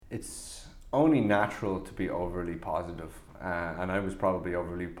it's only natural to be overly positive, and I was probably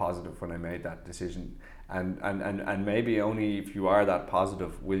overly positive when I made that decision. And maybe only if you are that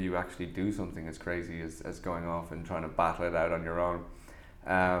positive will you actually do something as crazy as going off and trying to battle it out on your own.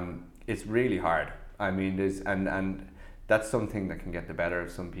 It's really hard. I mean, and that's something that can get the better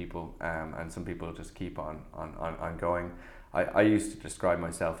of some people, and some people just keep on going. I used to describe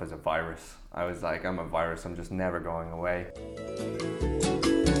myself as a virus. I was like, I'm a virus, I'm just never going away.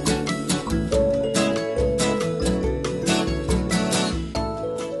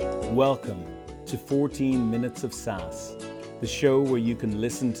 Welcome to 14 Minutes of SaaS, the show where you can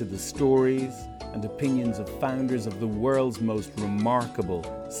listen to the stories and opinions of founders of the world's most remarkable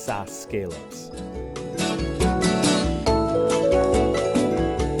SaaS scale-ups.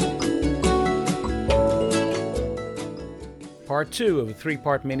 Part 2 of a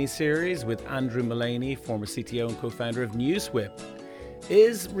 3-part mini-series with Andrew Mullaney, former CTO and co-founder of NewsWhip.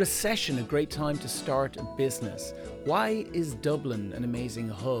 Is recession a great time to start a business? Why is Dublin an amazing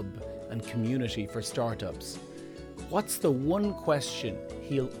hub and community for startups? What's the one question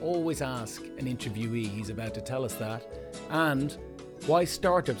he'll always ask an interviewee? He's about to tell us that. And why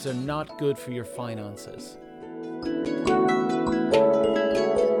startups are not good for your finances.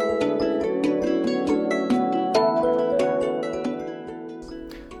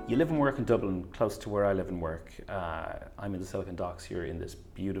 You live and work in Dublin, close to where I live and work. I'm in the Silicon Docks. You're in this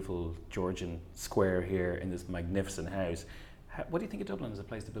beautiful Georgian square here in this magnificent house. What do you think of Dublin as a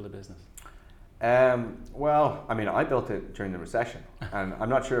place to build a business? Well, I mean, I built it during the recession, and I'm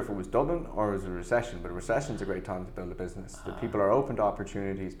not sure if it was Dublin or it was a recession, but a recession's a great time to build a business. The people are open to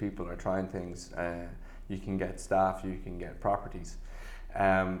opportunities, people are trying things, you can get staff, you can get properties.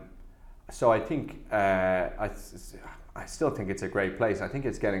 So I think, I still think it's a great place. I think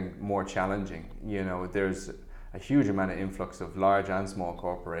it's getting more challenging. You know, there's a huge amount of influx of large and small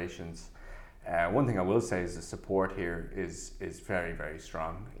corporations. One thing I will say is the support here is very, very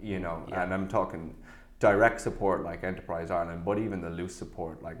strong, you know, and I'm talking direct support like Enterprise Ireland, but even the loose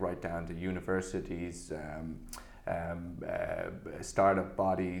support, like right down to universities, startup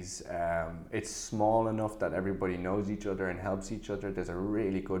bodies. It's small enough that everybody knows each other and helps each other. There's a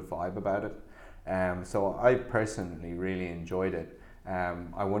really good vibe about it. So I personally really enjoyed it.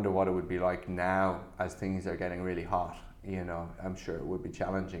 I wonder what it would be like now as things are getting really hot. You know, I'm sure it would be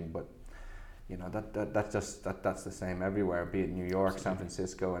challenging, but you know, that's the same everywhere, be it New York, San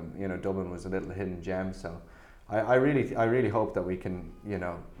Francisco, and you know, Dublin was a little hidden gem. So I really hope that we can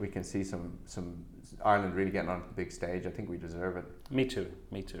see some Ireland really getting onto the big stage. I think we deserve it. Me too.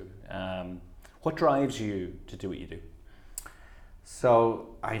 What drives you to do what you do?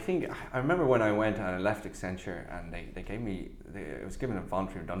 So I remember when I went and I left Accenture, and they gave me, I was given a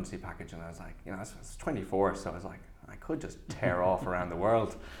voluntary redundancy package, and I was like, you know, I was 24, so I was like, I could just tear off around the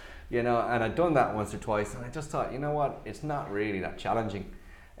world, you know, and I'd done that once or twice, and I just thought, you know what, it's not really that challenging.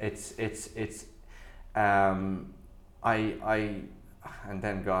 And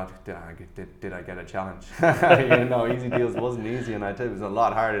then God, did I get a challenge? You know, Easy Deals wasn't easy, and it was a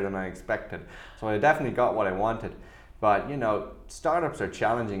lot harder than I expected. So I definitely got what I wanted. But you know, startups are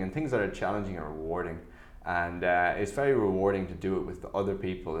challenging, and things that are challenging are rewarding, and it's very rewarding to do it with other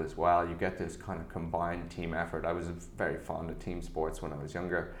people as well. You get this kind of combined team effort. I was very fond of team sports when I was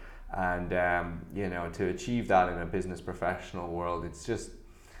younger, and you know, to achieve that in a business professional world, it's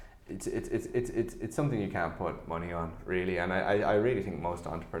something you can't put money on, really. And I really think most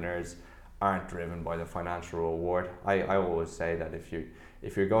entrepreneurs aren't driven by the financial reward. I always say that if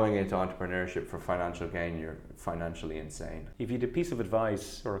you're going into entrepreneurship for financial gain, you're financially insane. If you had a piece of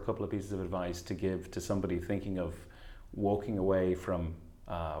advice or a couple of pieces of advice to give to somebody thinking of walking away from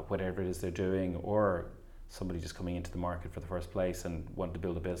whatever it is they're doing, or somebody just coming into the market for the first place and wanting to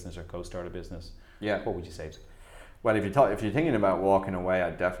build a business or co-start a business, what would you say to them? Well, if you're thinking about walking away,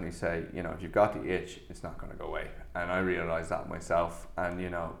 I'd definitely say, you know, if you've got the itch, it's not going to go away. And I realised that myself. And you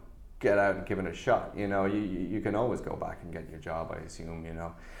know, get out and give it a shot. You know, you can always go back and get your job, I assume, you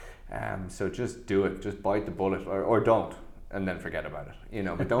know. So just do it, just bite the bullet, or don't, and then forget about it, you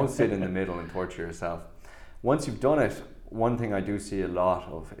know, but don't sit in the middle and torture yourself. Once you've done it, one thing I do see a lot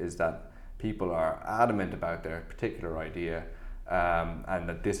of is that people are adamant about their particular idea, and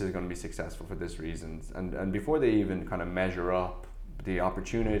that this is going to be successful for this reason. And before they even kind of measure up the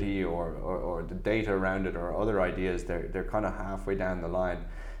opportunity or the data around it or other ideas, they're kind of halfway down the line.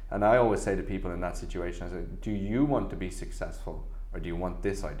 And I always say to people in that situation, I say, do you want to be successful, or do you want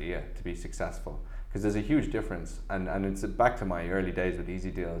this idea to be successful? Because there's a huge difference. And it's back to my early days with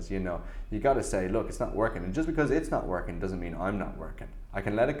Easy Deals, you know, you got to say, look, it's not working. And just because it's not working doesn't mean I'm not working. I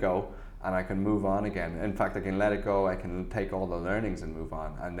can let it go, and I can move on again. In fact, I can let it go. I can take all the learnings and move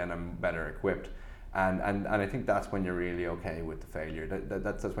on, and then I'm better equipped. And I think that's when you're really okay with the failure.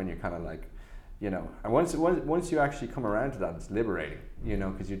 That's when you're kind of like, and once you actually come around to that, it's liberating,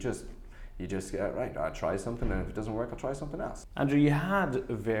 because you just right, I'll try something, and if it doesn't work, I'll try something else. Andrew, you had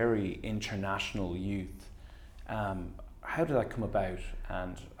a very international youth. How did that come about,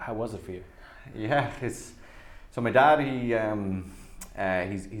 and how was it for you? Yeah, so my dad,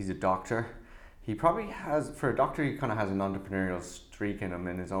 he's a doctor. He probably has, for a doctor, he kind of has an entrepreneurial streak in him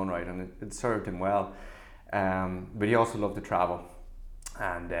in his own right, and it served him well. But he also loved to travel,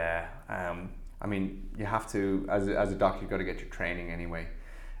 and you have to, as a doctor, you've got to get your training anyway,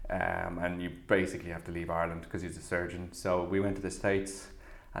 and you basically have to leave Ireland because he's a surgeon. So we went to the States,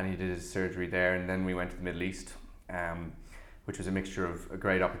 and he did his surgery there, and then we went to the Middle East, which was a mixture of a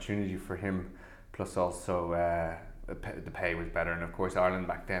great opportunity for him, plus also the pay was better, and of course Ireland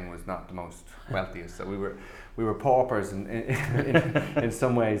back then was not the most wealthiest, so we were paupers in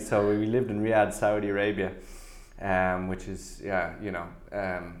some ways. So we lived in Riyadh, Saudi Arabia, which is I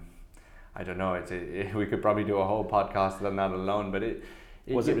don't know. We could probably do a whole podcast on that alone, but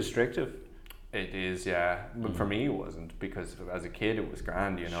was it restrictive? It is, yeah. But for me, it wasn't, because as a kid, it was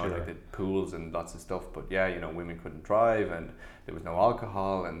grand, Sure. Like the pools and lots of stuff. But yeah, women couldn't drive, and there was no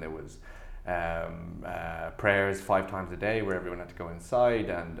alcohol, and there was prayers 5 times a day where everyone had to go inside,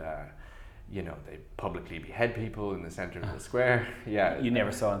 and they publicly behead people in the center of the square. Yeah. You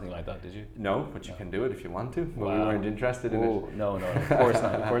never saw anything like that, did you? No, but you can do it if you want to. Well, wow. We weren't interested in it. No, of course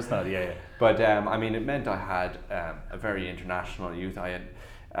not. Yeah. But it meant I had a very international youth. I had,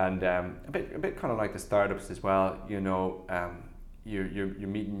 and a bit kind of like the startups as well. You're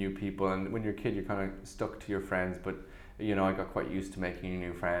meeting new people, and when you're a kid, you're kind of stuck to your friends. But I got quite used to making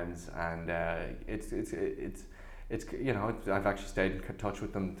new friends, and I've actually stayed in touch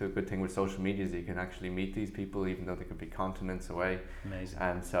with them. The good thing with social media is you can actually meet these people even though they could be continents away. Amazing.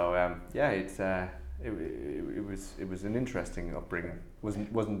 And so it was an interesting upbringing.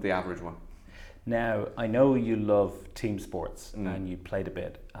 Wasn't the average one. Now, I know you love team sports, and you played a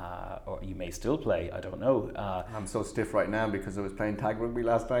bit, or you may still play, I don't know. I'm so stiff right now because I was playing tag rugby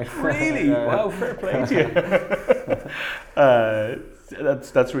last night. Really? Wow, fair play to you.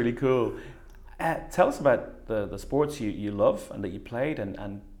 That's really cool. Tell us about the sports you love and that you played,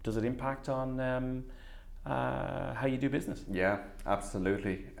 and does it impact on how you do business? Yeah,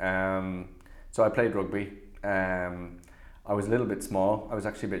 absolutely. So I played rugby. I was a little bit small. I was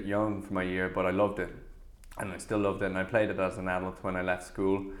actually a bit young for my year, but I loved it, and I still loved it. And I played it as an adult when I left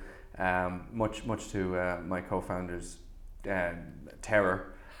school, much to my co-founder's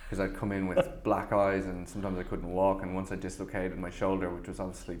terror, because I'd come in with black eyes, and sometimes I couldn't walk. And once I dislocated my shoulder, which was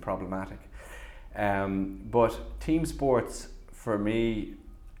obviously problematic. But team sports for me,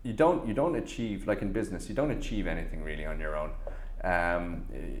 you don't achieve, like in business, you don't achieve anything really on your own.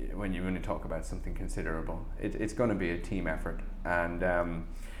 When you talk about something considerable, it's going to be a team effort, and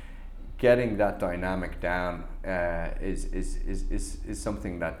getting that dynamic down is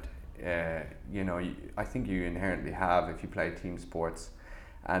something that I think you inherently have if you play team sports,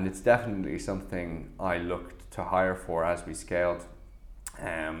 and it's definitely something I looked to hire for as we scaled.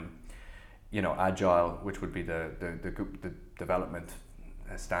 Agile, which would be the development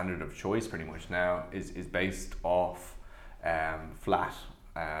standard of choice pretty much now, is based off flat,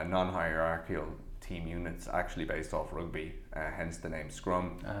 non-hierarchical team units, actually based off rugby, hence the name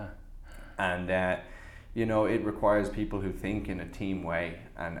Scrum. And it requires people who think in a team way,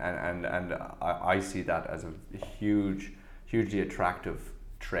 and I see that as a hugely attractive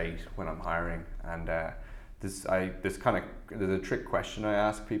trait when I'm hiring. And there's a trick question I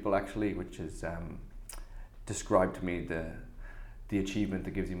ask people actually, which is describe to me the achievement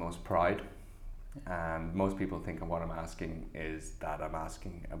that gives you most pride. And most people think of what I'm asking is that I'm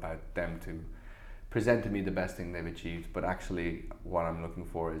asking about them to present to me the best thing they've achieved, but actually what I'm looking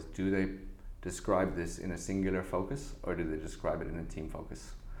for is, do they describe this in a singular focus, or do they describe it in a team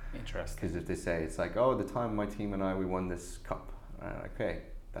focus? Interesting. Because if they say it's like, the time my team and I, we won this cup, okay,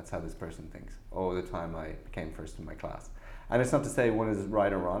 that's how this person thinks. The time I became first in my class. And it's not to say one is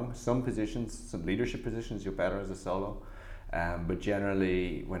right or wrong. Some positions, some leadership positions, you're better as a solo. But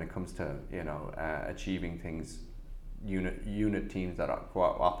generally, when it comes to achieving things, unit teams that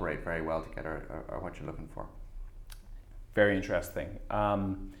operate very well together are what you're looking for. Very interesting.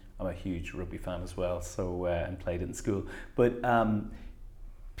 I'm a huge rugby fan as well, so and played in school. But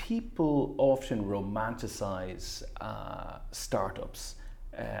people often romanticize startups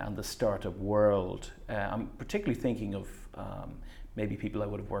and the startup world. I'm particularly thinking of maybe people I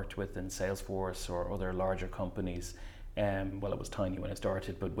would have worked with in Salesforce or other larger companies. Well, it was tiny when it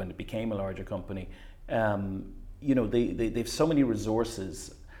started, but when it became a larger company, they've so many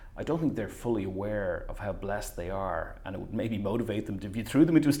resources. I don't think they're fully aware of how blessed they are, and it would maybe motivate them if you threw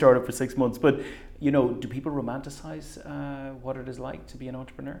them into a startup for 6 months. But, do people romanticize what it is like to be an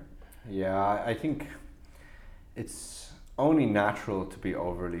entrepreneur? Yeah, I think it's only natural to be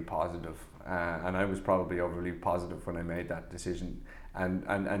overly positive. And I was probably overly positive when I made that decision.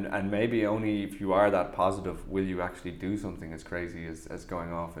 And maybe only if you are that positive will you actually do something as crazy as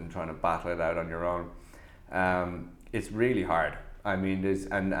going off and trying to battle it out on your own. It's really hard. I mean,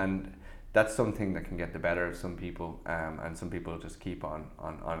 and that's something that can get the better of some people, and some people just keep on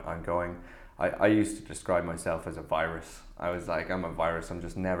going. I used to describe myself as a virus. I was like, I'm a virus, I'm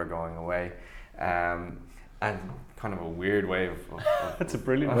just never going away. And kind of a weird way of that's a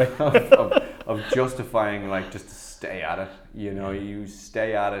brilliant way of justifying, like, just to stay at it. You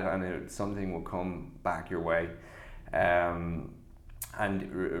stay at it and something will come back your way.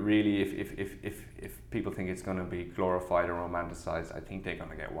 And really, if people think it's going to be glorified or romanticized, I think they're going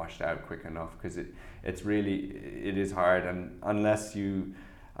to get washed out quick enough, because it is hard, and unless you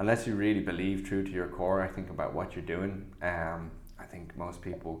really believe true to your core, I think, about what you're doing, I think most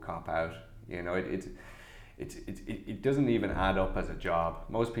people cop out. It doesn't even add up as a job.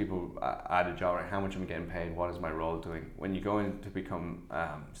 Most people add a job, like, how much am I getting paid? What is my role doing? When you go in to become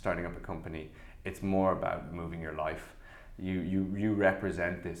starting up a company, it's more about moving your life. You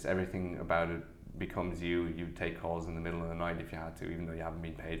represent this. Everything about it becomes you. You take calls in the middle of the night if you had to, even though you haven't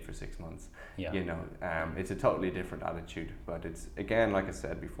been paid for 6 months. Yeah. It's a totally different attitude. But it's, again, like I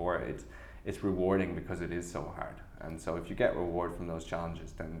said before, it's rewarding because it is so hard. And so if you get reward from those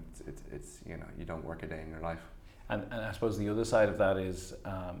challenges, then it's you don't work a day in your life. And I suppose the other side of that is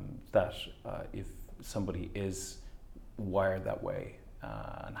that if somebody is wired that way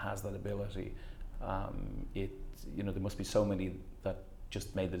and has that ability, there must be so many that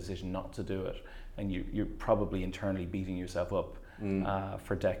just made the decision not to do it, and you're probably internally beating yourself up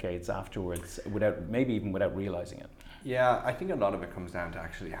for decades afterwards, without realizing it. Yeah, I think a lot of it comes down to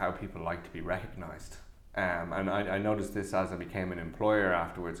actually how people like to be recognized. And I noticed this as I became an employer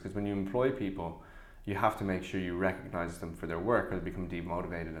afterwards, because when you employ people, you have to make sure you recognize them for their work, or they become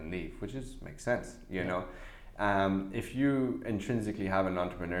demotivated and leave, which makes sense, you know. If you intrinsically have an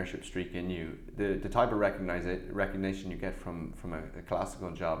entrepreneurship streak in you, the type of recognition you get from a classical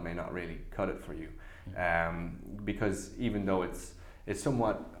job may not really cut it for you, because even though it's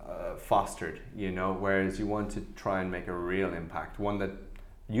somewhat fostered, whereas you want to try and make a real impact, one that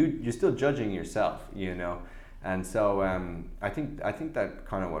you're still judging yourself, and so I think that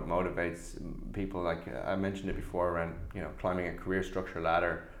kind of what motivates people, like I mentioned it before, around climbing a career structure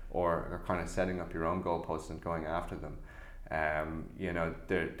ladder, or kind of setting up your own goalposts and going after them.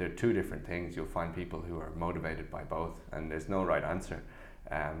 They're two different things. You'll find people who are motivated by both, and there's no right answer.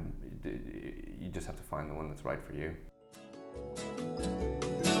 You just have to find the one that's right for you.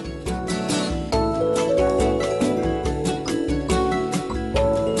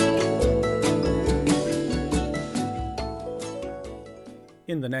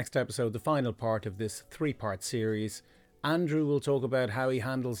 In the next episode, the final part of this 3-part series, Andrew will talk about how he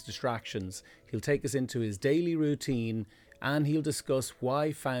handles distractions. He'll take us into his daily routine, and he'll discuss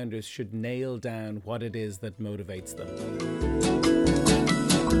why founders should nail down what it is that motivates them.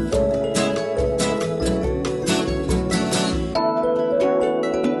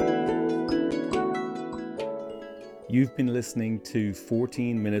 You've been listening to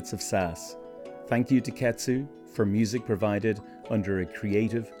 14 Minutes of SaaS. Thank you to Ketsu for music provided under a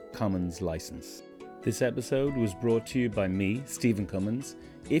Creative Commons license. This episode was brought to you by me, Stephen Cummins.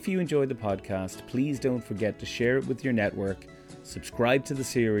 If you enjoyed the podcast, please don't forget to share it with your network, subscribe to the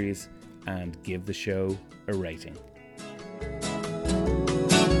series, and give the show a rating.